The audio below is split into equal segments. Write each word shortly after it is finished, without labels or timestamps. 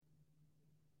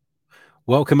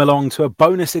Welcome along to a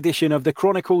bonus edition of the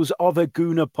Chronicles of a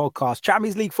Gooner podcast.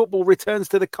 Champions League football returns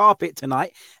to the carpet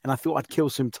tonight, and I thought I'd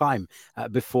kill some time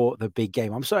before the big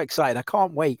game. I'm so excited. I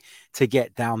can't wait to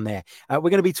get down there. We're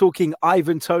going to be talking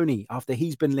Ivan Toney after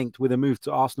he's been linked with a move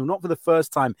to Arsenal, not for the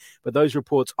first time, but those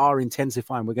reports are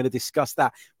intensifying. We're going to discuss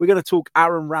that. We're going to talk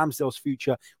Aaron Ramsdale's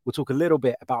future. We'll talk a little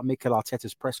bit about Mikel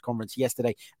Arteta's press conference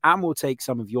yesterday, and we'll take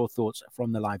some of your thoughts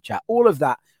from the live chat. All of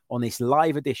that on this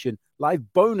live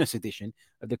bonus edition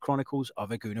of the Chronicles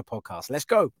of a Gooner podcast. Let's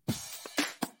go.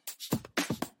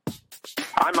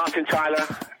 I'm Martin Tyler,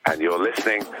 and you're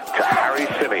listening to Harry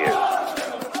Symeou.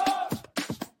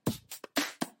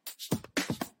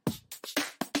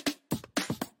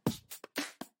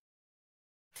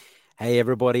 Hey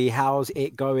everybody, how's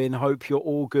it going? Hope you're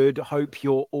all good. Hope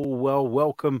you're all well.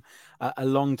 Welcome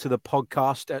along to the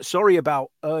podcast. Sorry about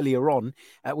earlier on.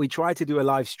 We tried to do a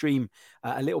live stream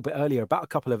a little bit earlier, about a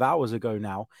couple of hours ago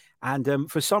now. And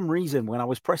for some reason, when I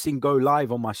was pressing go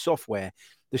live on my software,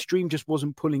 the stream just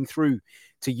wasn't pulling through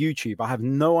to YouTube. I have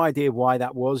no idea why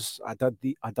that was. I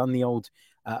done the old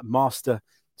master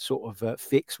sort of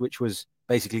fix, which was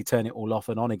basically turn it all off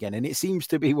and on again. And it seems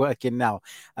to be working now,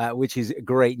 which is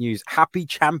great news. Happy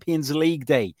Champions League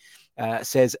Day,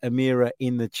 says Amira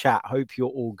in the chat. Hope you're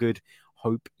all good.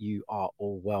 Hope you are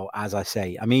all well, as I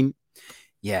say. I mean,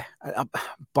 yeah, I'm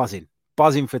buzzing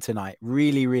for tonight.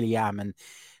 Really, really am. And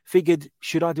figured,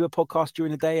 should I do a podcast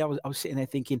during the day? I was sitting there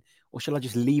thinking, or should I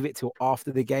just leave it till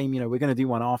after the game? You know, we're going to do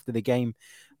one after the game.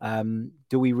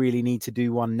 Do we really need to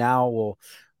do one now, or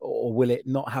will it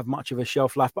not have much of a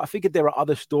shelf life? But I figured there are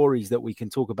other stories that we can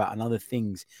talk about and other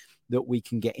things that we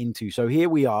can get into. So here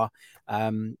we are,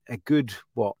 a good,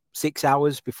 6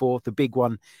 hours before the big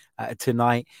one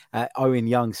tonight. Owen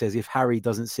Young says, if Harry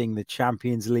doesn't sing the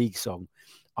Champions League song,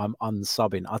 I'm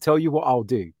unsubbing. I'll tell you what I'll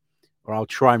do, or I'll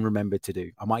try and remember to do.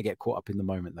 I might get caught up in the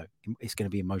moment, though. It's going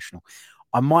to be emotional.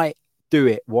 I might do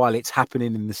it while it's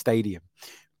happening in the stadium,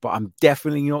 but I'm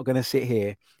definitely not going to sit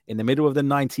here in the middle of the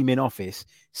 90-min office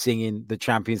singing the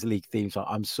Champions League theme song.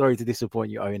 I'm sorry to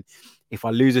disappoint you, Owen. If I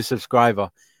lose a subscriber,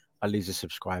 I lose a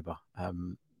subscriber.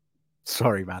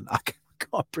 Sorry, man. I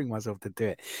can't bring myself to do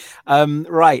it.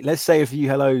 Right. Let's say a few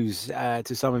hellos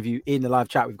to some of you in the live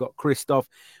chat. We've got Christoph.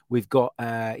 We've got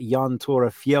Jan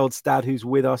Tora Fjeldstad, who's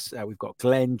with us. We've got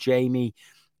Glenn, Jamie.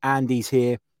 Andy's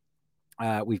here.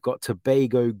 We've got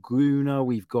Tobago Guna.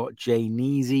 We've got Jay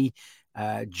Neasy.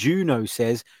 Juno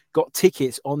says, got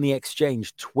tickets on the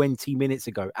exchange 20 minutes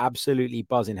ago. Absolutely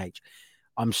buzzing, H.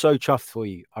 I'm so chuffed for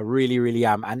you. I really, really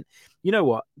am. And you know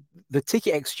what? The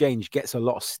ticket exchange gets a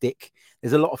lot of stick.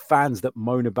 There's a lot of fans that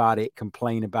moan about it,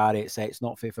 complain about it, say it's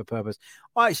not fit for purpose.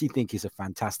 I actually think it's a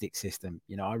fantastic system.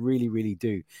 You know, I really, really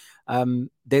do.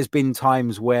 There's been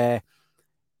times where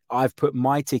I've put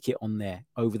my ticket on there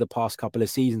over the past couple of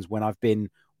seasons when I've been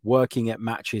working at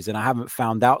matches, and I haven't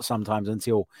found out sometimes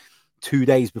until 2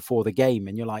 days before the game.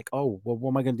 And you're like, oh, well,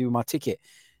 what am I going to do with my ticket?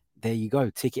 There you go.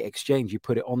 Ticket exchange. You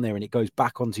put it on there and it goes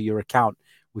back onto your account,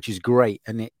 which is great.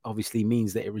 And it obviously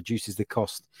means that it reduces the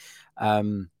cost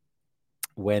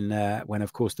when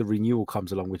of course, the renewal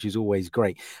comes along, which is always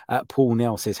great. Paul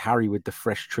Nell says, Harry with the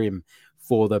fresh trim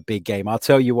for the big game. I'll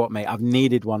tell you what, mate, I've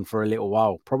needed one for a little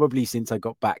while, probably since I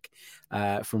got back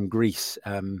from Greece,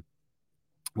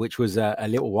 which was a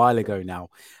little while ago now.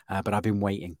 But I've been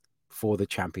waiting for the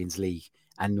Champions League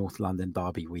and North London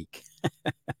Derby week.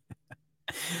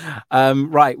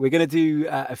 Right, we're going to do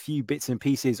a few bits and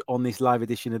pieces on this live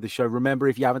edition of the show. Remember,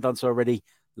 if you haven't done so already,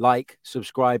 like,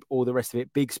 subscribe, all the rest of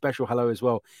it. Big special hello as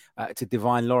well to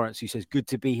Divine Lawrence, who says, good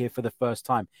to be here for the first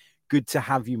time. Good to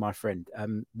have you, my friend.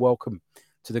 Welcome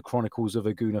to the Chronicles of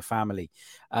a Gooner family.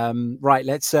 Right,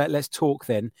 let's talk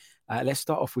then. Let's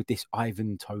start off with this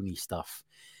Ivan Toney stuff.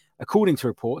 According to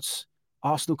reports,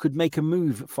 Arsenal could make a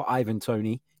move for Ivan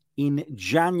Toney in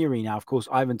January. Now, of course,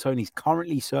 Ivan Toney's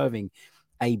currently serving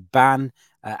a ban,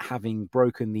 having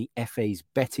broken the FA's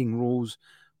betting rules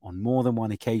on more than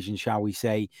one occasion, shall we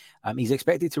say. He's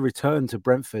expected to return to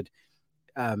Brentford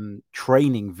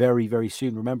training very, very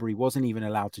soon. Remember, he wasn't even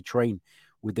allowed to train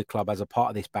with the club as a part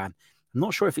of this ban. I'm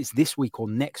not sure if it's this week or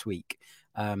next week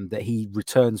that he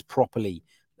returns properly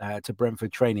to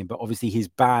Brentford training, but obviously his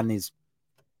ban is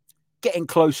getting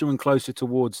closer and closer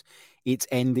towards its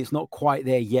end. It's not quite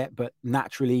there yet, but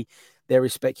naturally there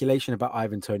is speculation about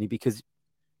Ivan Toney because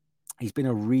he's been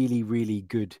a really, really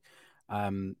good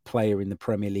player in the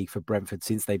Premier League for Brentford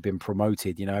since they've been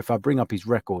promoted. You know, if I bring up his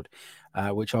record,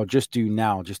 which I'll just do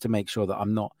now, just to make sure that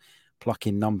I'm not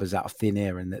plucking numbers out of thin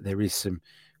air and that there is some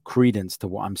credence to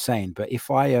what I'm saying. But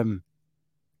if I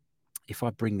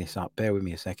bring this up, bear with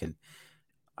me a second.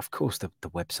 Of course, the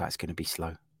website's going to be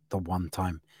slow. the one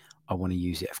time I want to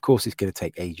use it. Of course, it's going to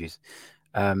take ages.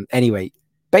 Anyway,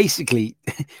 basically,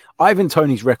 Ivan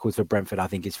Toney's record for Brentford, I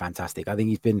think, is fantastic. I think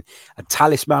he's been a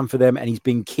talisman for them, and he's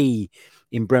been key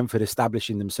in Brentford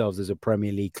establishing themselves as a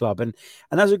Premier League club and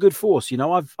as a good force. You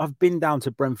know, I've been down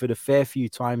to Brentford a fair few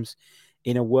times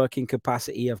in a working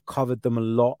capacity. I've covered them a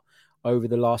lot over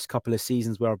the last couple of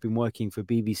seasons where I've been working for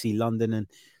BBC London, and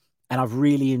I've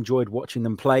really enjoyed watching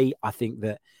them play. I think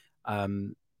that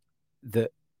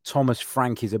that Thomas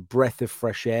Frank is a breath of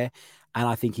fresh air, and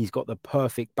I think he's got the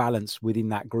perfect balance within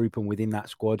that group and within that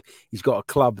squad. He's got a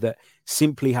club that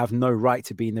simply have no right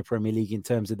to be in the Premier League in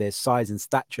terms of their size and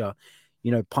stature,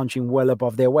 you know, punching well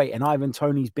above their weight. And Ivan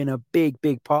Toney's been a big,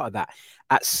 big part of that.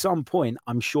 At some point,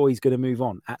 I'm sure he's going to move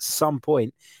on. At some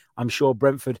point, I'm sure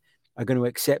Brentford are going to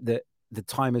accept that the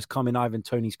time has come in Ivan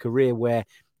Toney's career where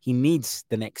he needs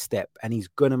the next step and he's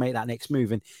going to make that next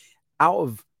move. And out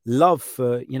of love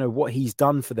for, you know, what he's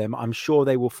done for them, I'm sure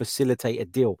they will facilitate a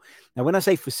deal. Now, when I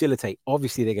say facilitate,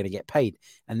 obviously they're going to get paid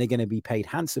and they're going to be paid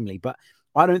handsomely, but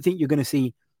I don't think you're going to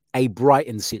see a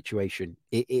Brighton situation,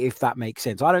 if that makes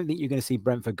sense. I don't think you're going to see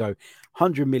Brentford go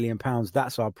 £100 million,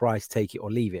 that's our price, take it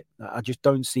or leave it. I just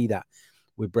don't see that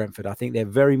with Brentford. I think they're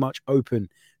very much open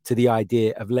to the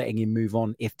idea of letting him move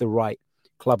on if the right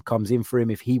club comes in for him,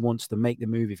 if he wants to make the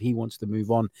move, if he wants to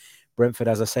move on. Brentford,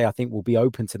 as I say, I think will be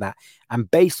open to that.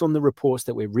 And based on the reports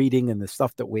that we're reading and the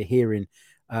stuff that we're hearing,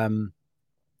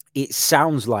 it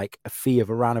sounds like a fee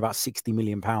of around about £60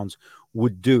 million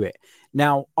would do it.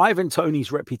 Now, Ivan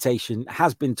Toney's reputation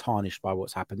has been tarnished by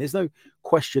what's happened. There's no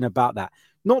question about that.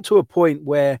 Not to a point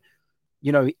where,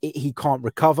 you know, he can't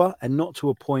recover, and not to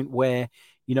a point where,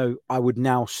 you know, I would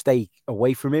now stay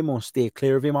away from him or steer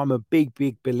clear of him. I'm a big,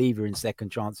 big believer in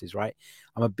second chances, right?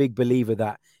 I'm a big believer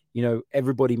that, you know,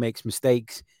 everybody makes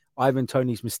mistakes. Ivan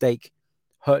Toney's mistake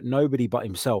hurt nobody but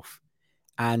himself.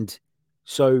 And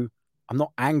so I'm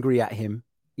not angry at him.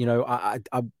 You know, I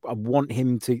want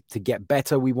him to get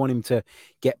better. We want him to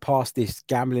get past this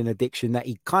gambling addiction that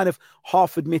he kind of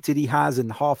half admitted he has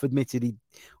and half admitted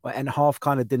and half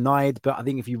kind of denied. But I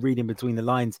think if you read in between the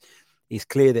lines, it's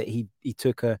clear that he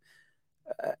took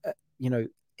you know,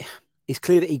 it's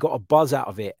clear that he got a buzz out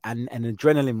of it and an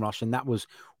adrenaline rush. And that was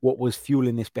what was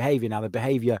fueling this behavior. Now, the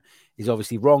behavior is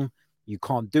obviously wrong. You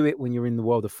can't do it when you're in the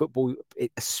world of football,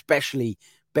 especially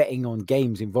betting on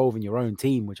games involving your own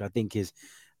team, which I think is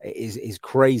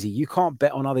crazy. You can't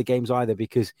bet on other games either,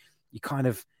 because you kind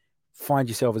of find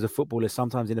yourself as a footballer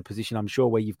sometimes in a position, I'm sure,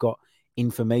 where you've got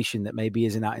information that maybe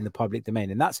isn't out in the public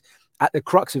domain. And that's at the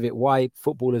crux of it, why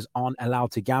footballers aren't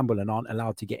allowed to gamble and aren't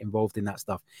allowed to get involved in that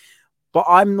stuff. But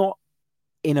I'm not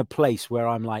in a place where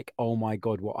I'm like, oh my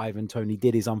God, what Ivan Toney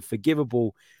did is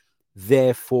unforgivable.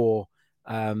 Therefore,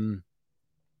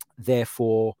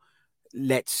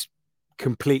 let's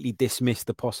completely dismiss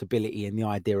the possibility and the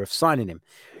idea of signing him.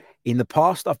 In the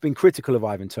past, I've been critical of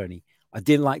Ivan Toney. I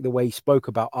didn't like the way he spoke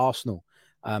about Arsenal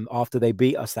after they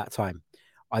beat us that time.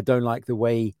 I don't like the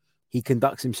way he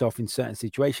conducts himself in certain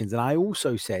situations. And I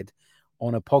also said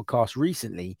on a podcast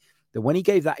recently that when he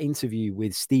gave that interview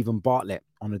with Stephen Bartlett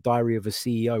on A Diary of a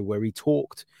CEO, where he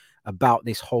talked about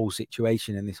this whole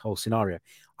situation and this whole scenario,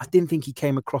 I didn't think he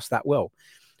came across that well.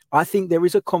 I think there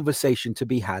is a conversation to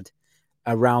be had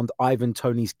around Ivan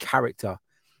Toney's character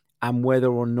and whether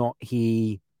or not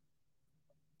he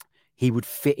would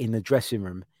fit in the dressing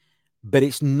room. But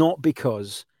it's not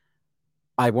because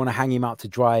I want to hang him out to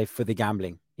dry for the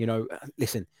gambling. You know,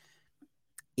 listen,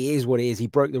 it is what it is. He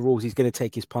broke the rules. He's going to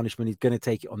take his punishment. He's going to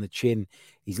take it on the chin.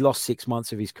 He's lost 6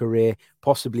 months of his career,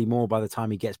 possibly more by the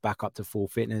time he gets back up to full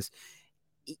fitness.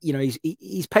 You know,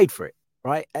 he's paid for it,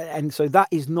 right? And so that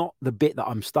is not the bit that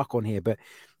I'm stuck on here. But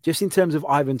just in terms of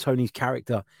Ivan Toney's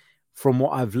character, from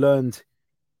what I've learned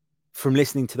from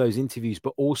listening to those interviews,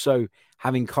 but also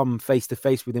having come face to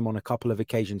face with him on a couple of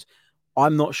occasions,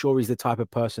 I'm not sure he's the type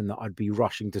of person that I'd be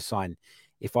rushing to sign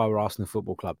if I were Arsenal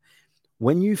Football Club.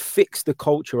 When you fix the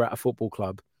culture at a football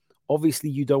club, obviously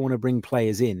you don't want to bring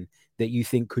players in that you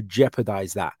think could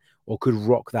jeopardize that or could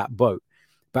rock that boat.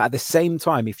 But at the same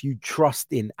time, if you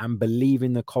trust in and believe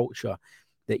in the culture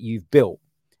that you've built,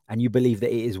 and you believe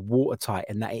that it is watertight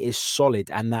and that it is solid,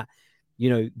 and that, you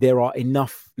know, there are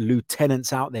enough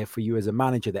lieutenants out there for you as a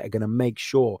manager that are going to make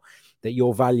sure that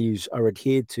your values are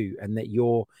adhered to and that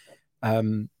your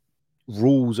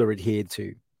rules are adhered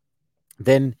to,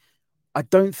 then I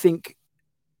don't think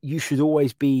you should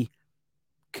always be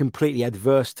completely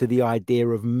adverse to the idea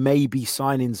of maybe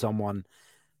signing someone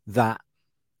that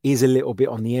is a little bit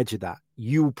on the edge of that.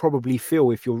 You probably feel,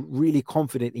 if you're really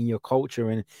confident in your culture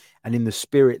and in the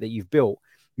spirit that you've built,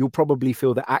 you'll probably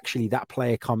feel that actually that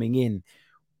player coming in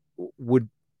would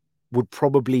would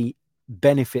probably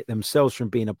benefit themselves from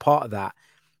being a part of that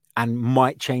and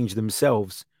might change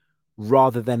themselves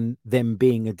rather than them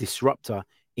being a disruptor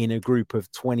in a group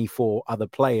of 24 other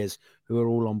players who are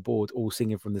all on board, all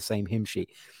singing from the same hymn sheet.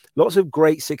 Lots of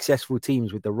great, successful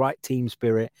teams with the right team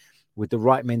spirit, with the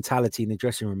right mentality in the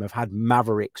dressing room have had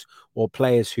mavericks or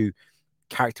players who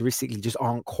characteristically just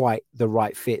aren't quite the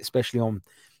right fit, especially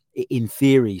in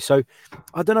theory. So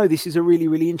I don't know. This is a really,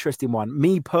 really interesting one.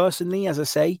 Me personally, as I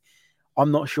say,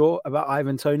 I'm not sure about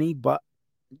Ivan Toney, but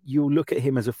you'll look at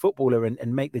him as a footballer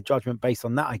and make the judgment based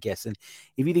on that, I guess. And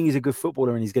if you think he's a good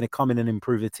footballer and he's going to come in and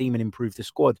improve the team and improve the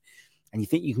squad, and you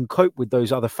think you can cope with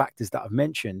those other factors that I've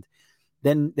mentioned,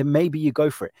 then maybe you go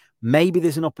for it. Maybe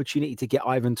there's an opportunity to get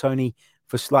Ivan Toney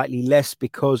for slightly less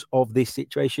because of this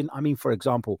situation. I mean, for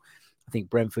example, I think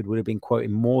Brentford would have been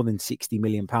quoting more than £60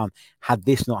 million had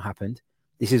this not happened.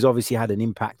 This has obviously had an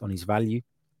impact on his value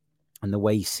and the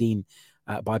way he's seen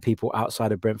by people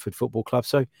outside of Brentford Football Club.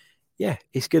 So, yeah,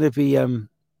 it's going to be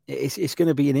it's going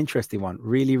to be an interesting one.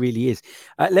 Really, really is.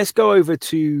 Let's go over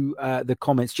to the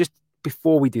comments. Just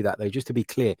before we do that, though, just to be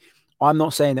clear, I'm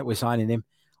not saying that we're signing him.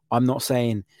 I'm not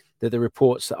saying that the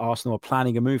reports that Arsenal are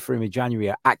planning a move for him in January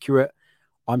are accurate.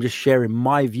 I'm just sharing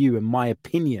my view and my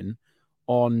opinion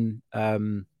on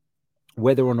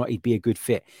whether or not he'd be a good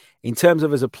fit. In terms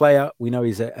of as a player, we know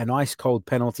he's an ice-cold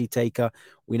penalty taker.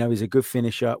 We know he's a good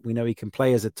finisher. We know he can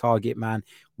play as a target man.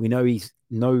 We know he's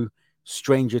no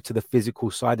stranger to the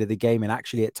physical side of the game and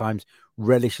actually at times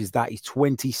relishes that. He's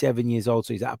 27 years old,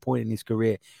 so he's at a point in his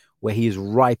career where he is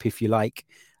ripe, if you like,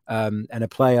 and a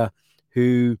player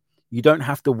who you don't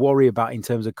have to worry about in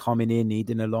terms of coming in,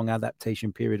 needing a long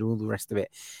adaptation period, all the rest of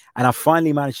it. And I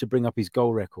finally managed to bring up his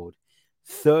goal record.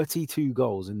 32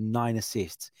 goals and 9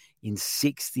 assists in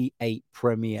 68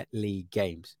 Premier League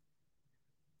games.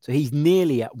 So he's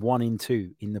nearly at 1 in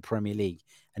 2 in the Premier League.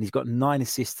 And he's got 9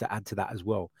 assists to add to that as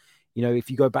well. You know, if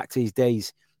you go back to his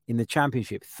days in the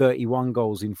Championship, 31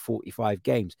 goals in 45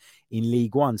 games. In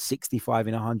League One, 65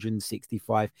 in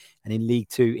 165. And in League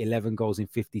Two, 11 goals in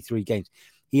 53 games.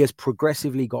 He has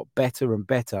progressively got better and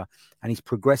better. And he's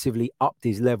progressively upped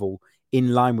his level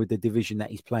in line with the division that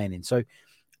he's playing in. So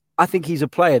I think he's a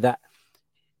player that,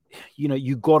 you know,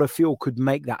 you got to feel could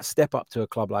make that step up to a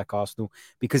club like Arsenal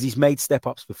because he's made step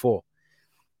ups before.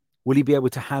 Will he be able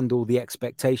to handle the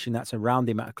expectation that's around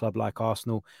him at a club like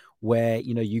Arsenal where,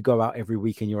 you know, you go out every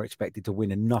week and you're expected to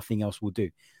win and nothing else will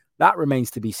do? That remains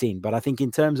to be seen. But I think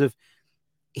in terms of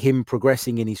him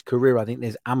progressing in his career, I think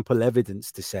there's ample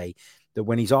evidence to say that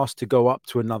when he's asked to go up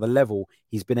to another level,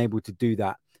 he's been able to do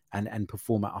that and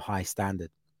perform at a high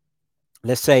standard.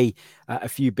 Let's say a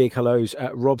few big hellos.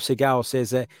 Rob Segal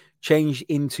says, change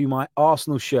into my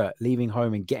Arsenal shirt, leaving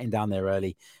home and getting down there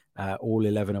early. All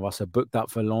 11 of us are booked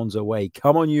up for Lons away.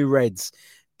 Come on, you Reds.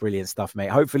 Brilliant stuff, mate.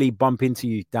 Hopefully bump into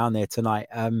you down there tonight.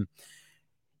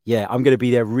 Yeah, I'm going to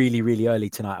be there really, really early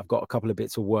tonight. I've got a couple of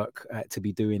bits of work to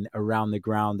be doing around the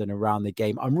ground and around the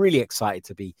game. I'm really excited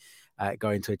to be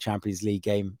going to a Champions League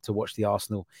game to watch the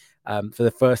Arsenal for the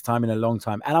first time in a long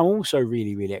time. And I'm also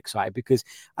really, really excited because,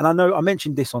 and I know I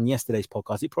mentioned this on yesterday's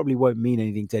podcast, it probably won't mean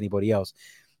anything to anybody else,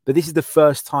 but this is the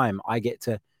first time I get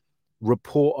to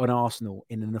report on Arsenal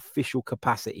in an official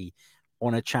capacity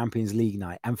on a Champions League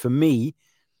night. And for me,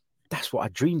 that's what I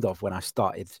dreamed of when I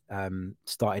started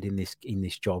in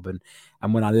this job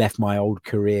and when I left my old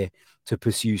career to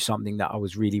pursue something that I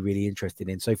was really, really interested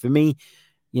in. So for me,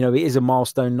 you know, it is a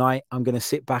milestone night. I'm going to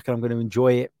sit back and I'm going to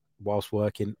enjoy it whilst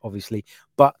working, obviously,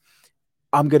 but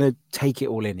I'm going to take it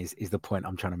all in is the point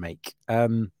I'm trying to make.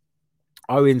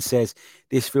 Owen says,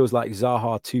 this feels like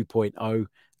Zaha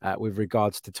 2.0 with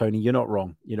regards to Toney. You're not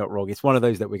wrong. You're not wrong. It's one of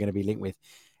those that we're going to be linked with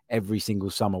every single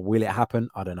summer. Will it happen?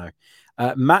 I don't know.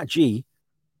 Matt G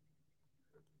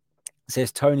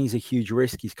says Toney's a huge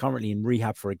risk. He's currently in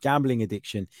rehab for a gambling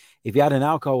addiction. If he had an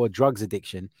alcohol or drugs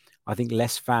addiction, I think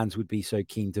less fans would be so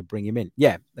keen to bring him in.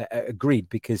 Yeah, agreed,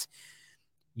 because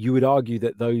you would argue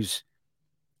that those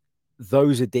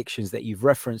addictions that you've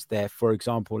referenced there, for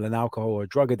example, an alcohol or a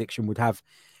drug addiction would have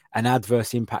an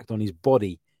adverse impact on his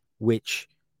body, which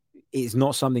is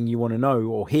not something you want to know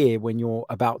or hear when you're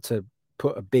about to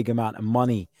put a big amount of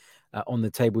money on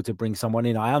the table to bring someone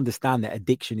in. I understand that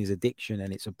addiction is addiction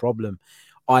and it's a problem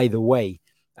either way.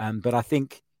 But I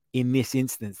think in this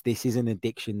instance, this is an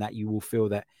addiction that you will feel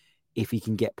that if he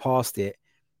can get past it,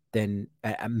 then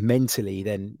mentally,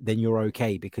 then you're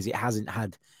okay because it hasn't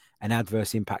had an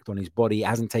adverse impact on his body. It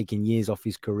hasn't taken years off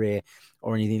his career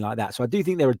or anything like that. So I do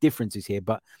think there are differences here,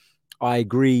 but I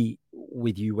agree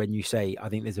with you when you say I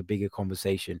think there's a bigger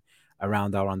conversation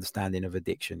around our understanding of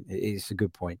addiction. It's a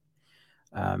good point.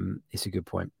 It's a good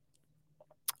point.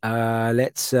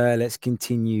 Let's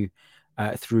continue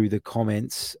through the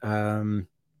comments.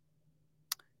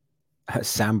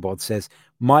 Sambod says,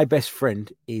 my best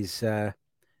friend is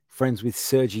friends with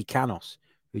Sergi Canos,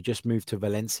 who just moved to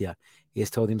Valencia. He has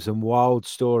told him some wild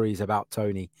stories about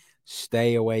Toney.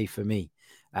 Stay away from me.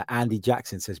 Andy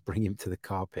Jackson says, bring him to the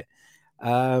carpet.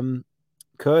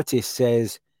 Curtis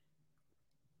says,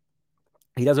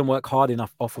 he doesn't work hard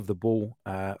enough off of the ball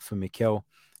for Mikel.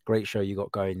 Great show you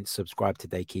got going. Subscribe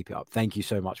today. Keep it up. Thank you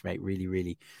so much, mate. Really,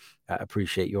 really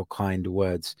appreciate your kind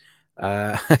words.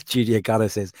 Julia Gunner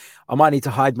says, I might need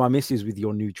to hide my missus with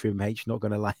your new trim, H. Not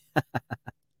going to lie.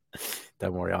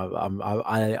 Don't worry.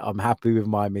 I'm happy with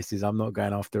my missus. I'm not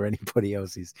going after anybody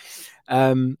else's.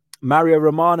 Mario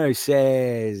Romano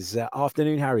says,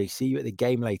 afternoon, Harry. See you at the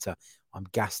game later. I'm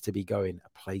gassed to be going.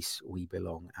 A place we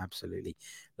belong. Absolutely.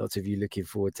 Lots of you looking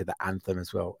forward to the anthem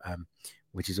as well,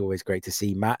 which is always great to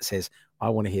see. Matt says, I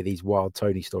want to hear these wild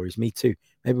Toney stories. Me too.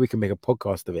 Maybe we can make a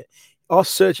podcast of it.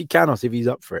 Ask Sergi Canos if he's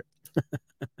up for it.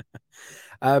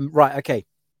 Right. Okay.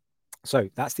 So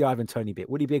that's the Ivan Toney bit.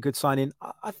 Would he be a good sign-in?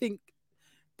 I think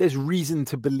there's reason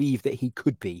to believe that he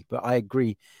could be, but I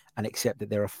agree and accept that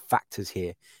there are factors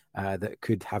here that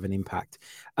could have an impact.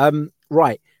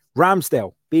 Right.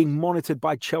 Ramsdale being monitored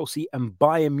by Chelsea and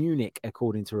Bayern Munich,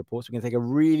 according to reports. We're going to take a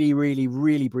really, really,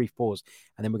 really brief pause,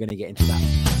 and then we're going to get into that.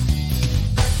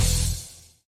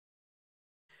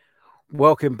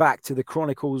 Welcome back to the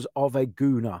Chronicles of a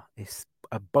Gooner. It's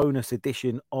a bonus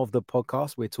edition of the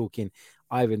podcast. We're talking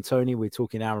Ivan Toney. We're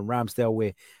talking Aaron Ramsdale.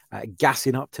 We're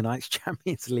gassing up tonight's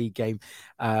Champions League game.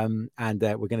 And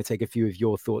we're going to take a few of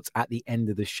your thoughts at the end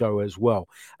of the show as well.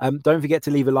 Don't forget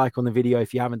to leave a like on the video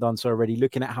if you haven't done so already.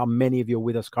 Looking at how many of you are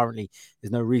with us currently,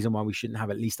 there's no reason why we shouldn't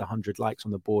have at least 100 likes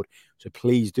on the board. So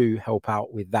please do help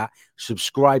out with that.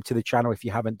 Subscribe to the channel if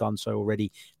you haven't done so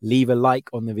already. Leave a like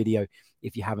on the video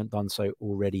if you haven't done so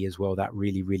already as well. That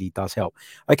really, really does help.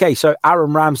 Okay, so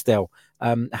Aaron Ramsdale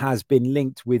has been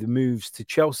linked with moves to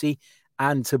Chelsea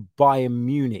and to Bayern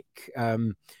Munich.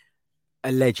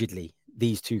 Allegedly,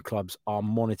 these two clubs are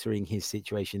monitoring his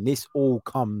situation. This all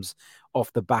comes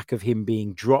off the back of him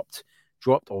being dropped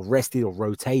or rested or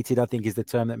rotated, I think is the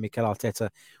term that Mikel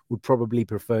Arteta would probably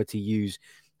prefer to use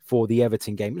for the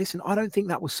Everton game. Listen, I don't think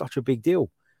that was such a big deal.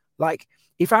 Like,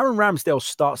 if Aaron Ramsdale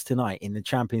starts tonight in the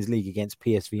Champions League against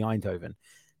PSV Eindhoven,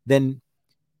 then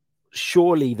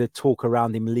surely the talk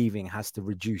around him leaving has to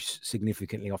reduce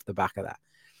significantly off the back of that.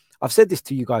 I've said this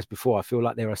to you guys before. I feel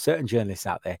like there are certain journalists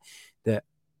out there that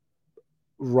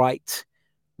write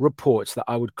reports that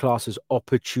I would class as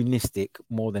opportunistic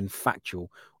more than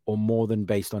factual or more than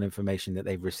based on information that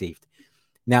they've received.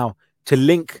 Now, to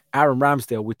link Aaron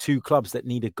Ramsdale with two clubs that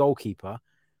need a goalkeeper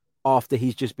after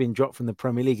he's just been dropped from the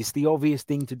Premier League, it's the obvious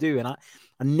thing to do. And I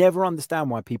never understand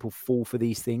why people fall for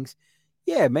these things.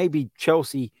 Yeah, maybe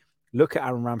Chelsea look at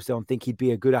Aaron Ramsdale and think he'd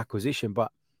be a good acquisition,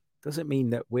 but doesn't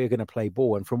mean that we're going to play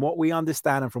ball. And from what we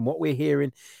understand and from what we're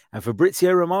hearing, and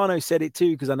Fabrizio Romano said it too,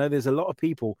 because I know there's a lot of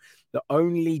people that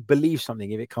only believe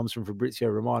something if it comes from Fabrizio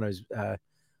Romano's, I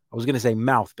was going to say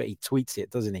mouth, but he tweets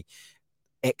it, doesn't he?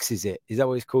 X's it. Is that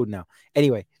what it's called now?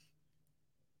 Anyway,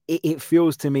 it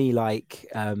feels to me like,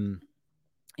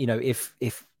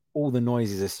 if all the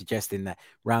noises are suggesting that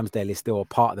Ramsdale is still a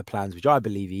part of the plans, which I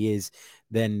believe he is,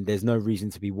 then there's no reason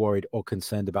to be worried or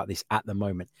concerned about this at the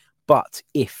moment. But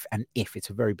if it's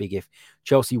a very big if,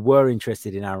 Chelsea were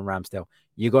interested in Aaron Ramsdale,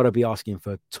 you got to be asking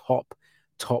for top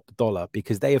dollar,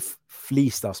 because they have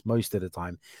fleeced us most of the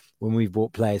time when we've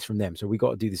bought players from them. So we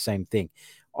got to do the same thing.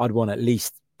 I'd want at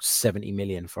least 70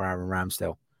 million for Aaron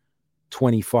Ramsdale,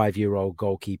 25-year-old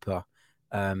goalkeeper,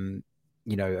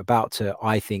 about to,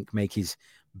 I think, make his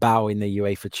bow in the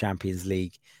UEFA Champions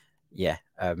League. Yeah,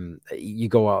 you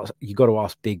got to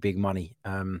ask big money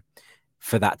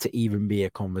for that to even be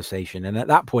a conversation. And at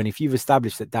that point, if you've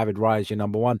established that David Raya is your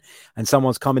number one and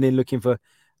someone's coming in looking for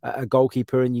a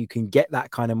goalkeeper and you can get that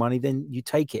kind of money, then you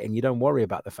take it and you don't worry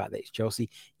about the fact that it's Chelsea.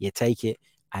 You take it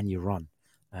and you run.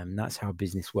 That's how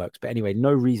business works. But anyway,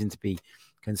 no reason to be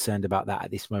concerned about that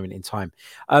at this moment in time.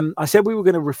 I said we were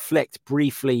going to reflect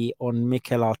briefly on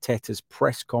Mikel Arteta's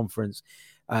press conference,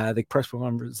 the press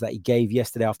conference that he gave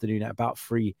yesterday afternoon at about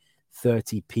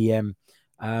 3:30 p.m.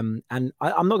 And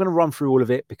I'm not going to run through all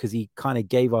of it because he kind of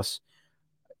gave us,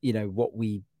 what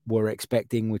we were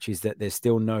expecting, which is that there's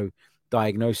still no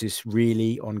diagnosis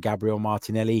really on Gabriel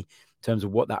Martinelli in terms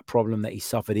of what that problem that he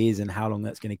suffered is and how long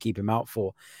that's going to keep him out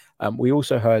for. We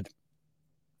also heard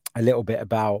a little bit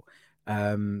about,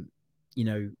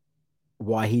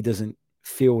 why he doesn't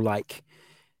feel like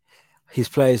his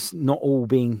players not all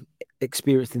being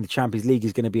experienced in the Champions League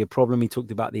is going to be a problem. He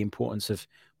talked about the importance of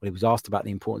he was asked about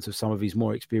the importance of some of his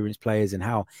more experienced players and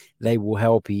how they will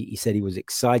help. He said he was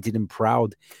excited and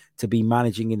proud to be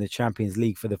managing in the Champions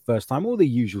League for the first time. All the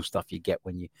usual stuff you get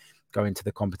when you go into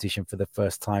the competition for the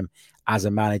first time as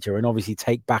a manager, and obviously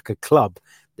take back a club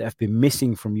that have been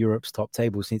missing from Europe's top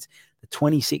table since the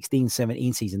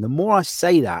 2016-17 season. The more I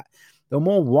say that, the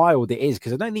more wild it is,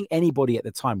 because I don't think anybody at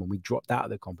the time when we dropped out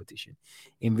of the competition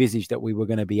envisaged that we were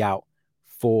going to be out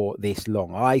for this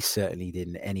long. I certainly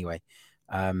didn't anyway,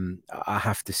 I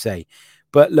have to say.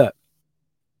 But look,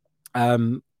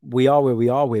 we are where we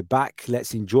are. We're back.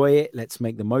 Let's enjoy it. Let's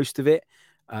make the most of it.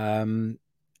 Yeah,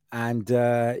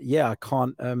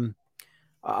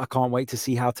 I can't wait to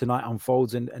see how tonight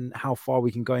unfolds and how far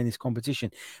we can go in this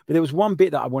competition. But there was one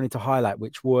bit that I wanted to highlight,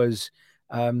 which was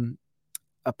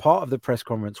a part of the press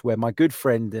conference where my good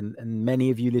friend, and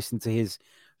many of you listen to his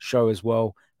show as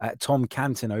well, Tom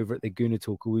Canton over at the Gooner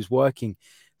Talk, who was working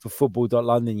for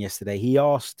Football.London yesterday, he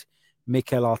asked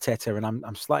Mikel Arteta, and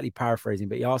I'm slightly paraphrasing,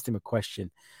 but he asked him a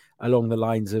question along the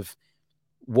lines of,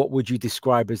 what would you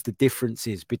describe as the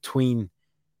differences between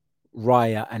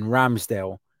Raya and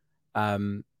Ramsdale?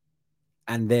 And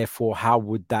therefore, how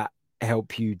would that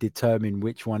help you determine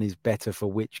which one is better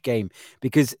for which game?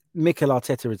 Because Mikel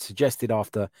Arteta had suggested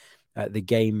after the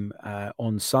game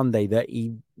on Sunday that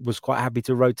he was quite happy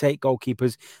to rotate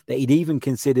goalkeepers, that he'd even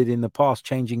considered in the past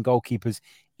changing goalkeepers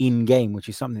in game, which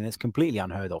is something that's completely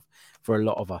unheard of for a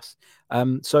lot of us.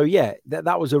 So yeah,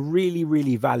 that was a really,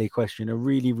 really valid question, a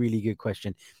really, really good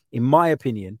question. In my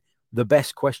opinion, the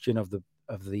best question of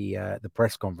the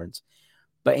press conference.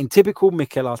 But in typical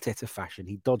Mikel Arteta fashion,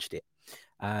 he dodged it.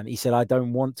 He said, I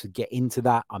don't want to get into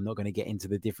that. I'm not going to get into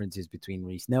the differences between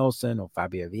Reiss Nelson or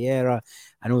Fabio Vieira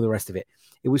and all the rest of it.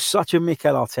 It was such a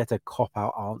Mikel Arteta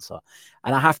cop-out answer.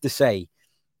 And I have to say,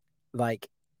 like,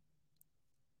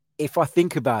 if I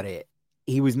think about it,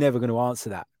 he was never going to answer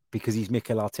that because he's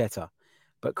Mikel Arteta.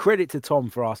 But credit to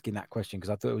Tom for asking that question, because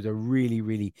I thought it was a really,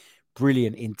 really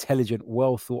brilliant, intelligent,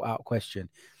 well thought out question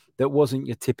that wasn't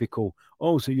your typical,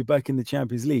 oh, so you're back in the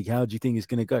Champions League. How do you think it's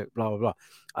going to go? Blah, blah, blah.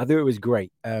 I thought it was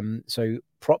great. So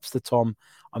props to Tom.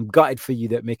 I'm gutted for you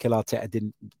that Mikel Arteta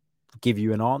didn't give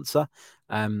you an answer.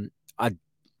 I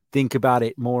think about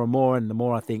it more and more, and the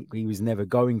more I think he was never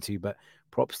going to. But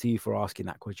props to you for asking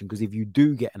that question, because if you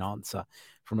do get an answer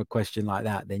from a question like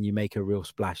that, then you make a real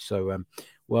splash. So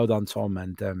well done, Tom.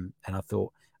 And I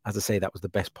thought, as I say, that was the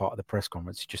best part of the press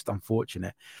conference. It's just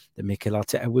unfortunate that Mikel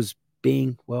Arteta was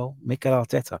being, well, Mikel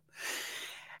Arteta.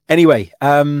 Anyway,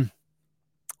 I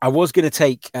was going to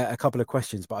take a couple of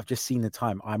questions, but I've just seen the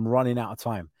time. I'm running out of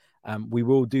time. We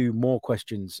will do more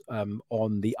questions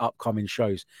on the upcoming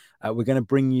shows. We're going to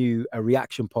bring you a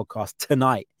reaction podcast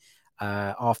tonight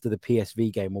after the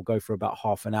PSV game. We'll go for about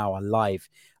half an hour live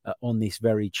on this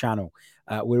very channel.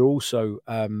 We're also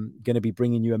going to be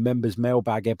bringing you a members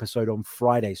mailbag episode on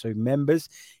Friday. So members,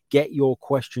 get your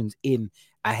questions in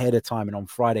ahead of time. And on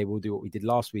Friday, we'll do what we did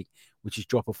last week, which is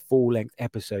drop a full-length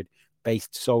episode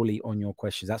based solely on your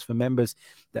questions. That's for members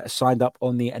that are signed up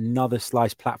on the Another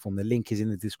Slice platform. The link is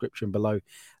in the description below.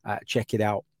 Check it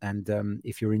out. And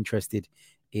if you're interested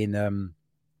in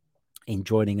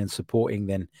joining and supporting,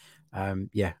 then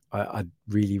I'd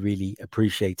really, really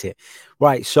appreciate it.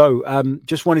 Right. So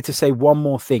just wanted to say one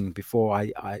more thing before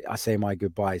I say my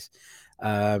goodbyes.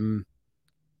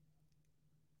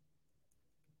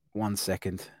 1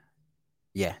 second.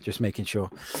 Yeah, just making sure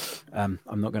I'm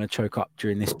not going to choke up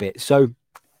during this bit. So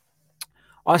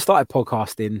I started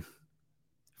podcasting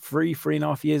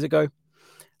 3.5 years ago.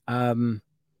 And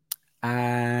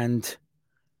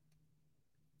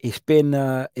it's been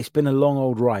a long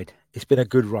old ride. It's been a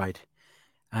good ride.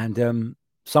 And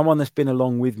someone that's been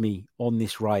along with me on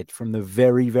this ride from the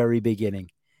very, very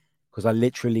beginning, because I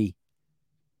literally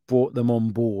brought them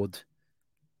on board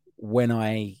when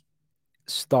I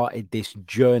started this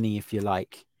journey, if you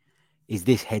like, is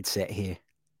this headset here.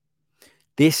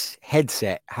 This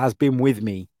headset has been with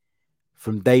me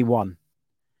from day one.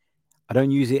 I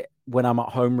don't use it when I'm at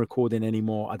home recording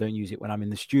anymore. I don't use it when I'm in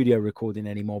the studio recording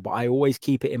anymore, but I always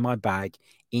keep it in my bag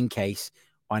in case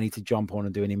I need to jump on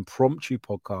and do an impromptu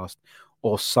podcast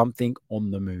or something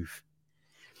on the move.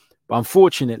 But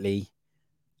unfortunately,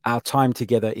 our time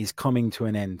together is coming to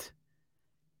an end.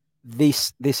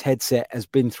 This headset has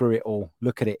been through it all.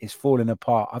 Look at it. It's falling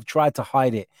apart. I've tried to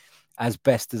hide it as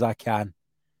best as I can,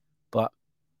 but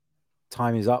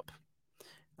time is up.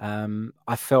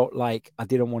 I felt like I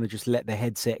didn't want to just let the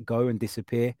headset go and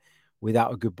disappear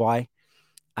without a goodbye.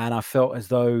 And I felt as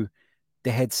though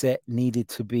the headset needed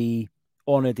to be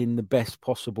honored in the best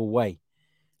possible way.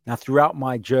 Now, throughout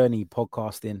my journey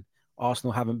podcasting,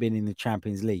 Arsenal haven't been in the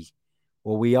Champions League.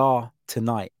 Well, we are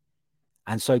tonight.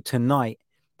 And so tonight,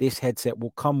 this headset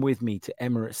will come with me to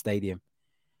Emirates Stadium.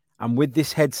 And with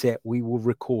this headset, we will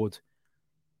record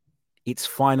its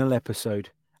final episode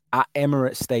at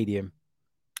Emirates Stadium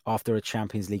after a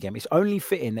Champions League game. It's only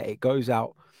fitting that it goes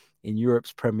out in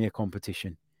Europe's premier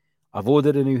competition. I've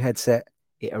ordered a new headset.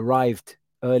 It arrived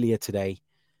earlier today.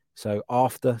 So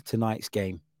after tonight's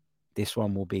game, this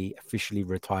one will be officially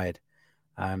retired.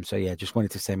 So yeah, just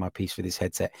wanted to say my piece for this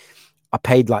headset. I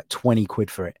paid like 20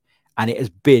 quid for it, and it has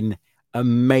been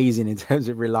amazing in terms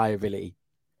of reliability.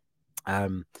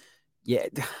 Yeah,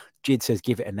 Jid says,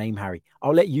 give it a name, Harry.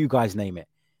 I'll let you guys name it.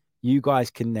 You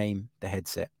guys can name the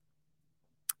headset.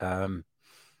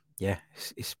 Yeah,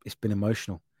 it's been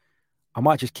emotional. I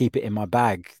might just keep it in my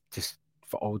bag just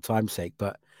for old time's sake.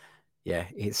 But yeah,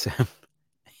 it's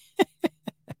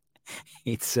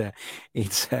it's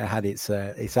had its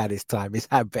time. It's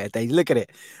had better days. Look at it.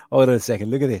 Hold on a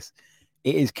second. Look at this.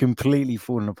 It is completely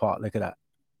falling apart. Look at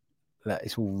that.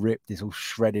 It's all ripped. It's all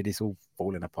shredded. It's all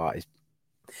falling apart.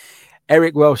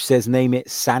 Eric Welsh says, name it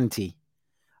Santi.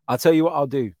 I'll tell you what I'll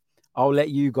do. I'll let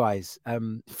you guys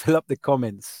fill up the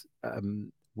comments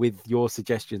with your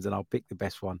suggestions, and I'll pick the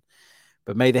best one.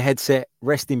 But may the headset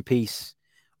rest in peace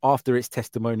after its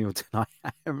testimonial tonight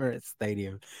at Emirates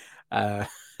Stadium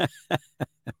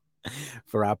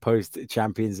for our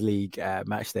post-Champions League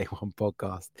Matchday 1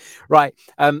 podcast. Right,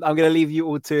 I'm going to leave you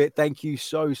all to it. Thank you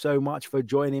so much for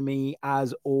joining me.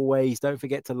 As always, don't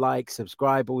forget to like,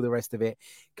 subscribe, all the rest of it.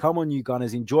 Come on, you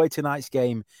Gunners. Enjoy tonight's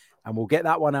game, and we'll get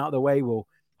that one out of the way. We'll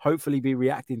hopefully be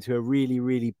reacting to a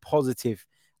really positive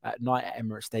night at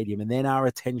Emirates Stadium. And then our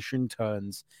attention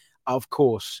turns, of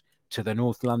course, to the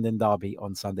North London derby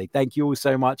on Sunday. Thank you all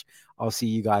so much. I'll see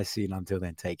you guys soon. Until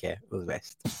then, take care. All the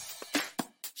best.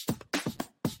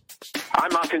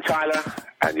 I'm Martin Tyler,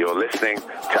 and you're listening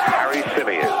to Harry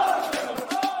Symeou.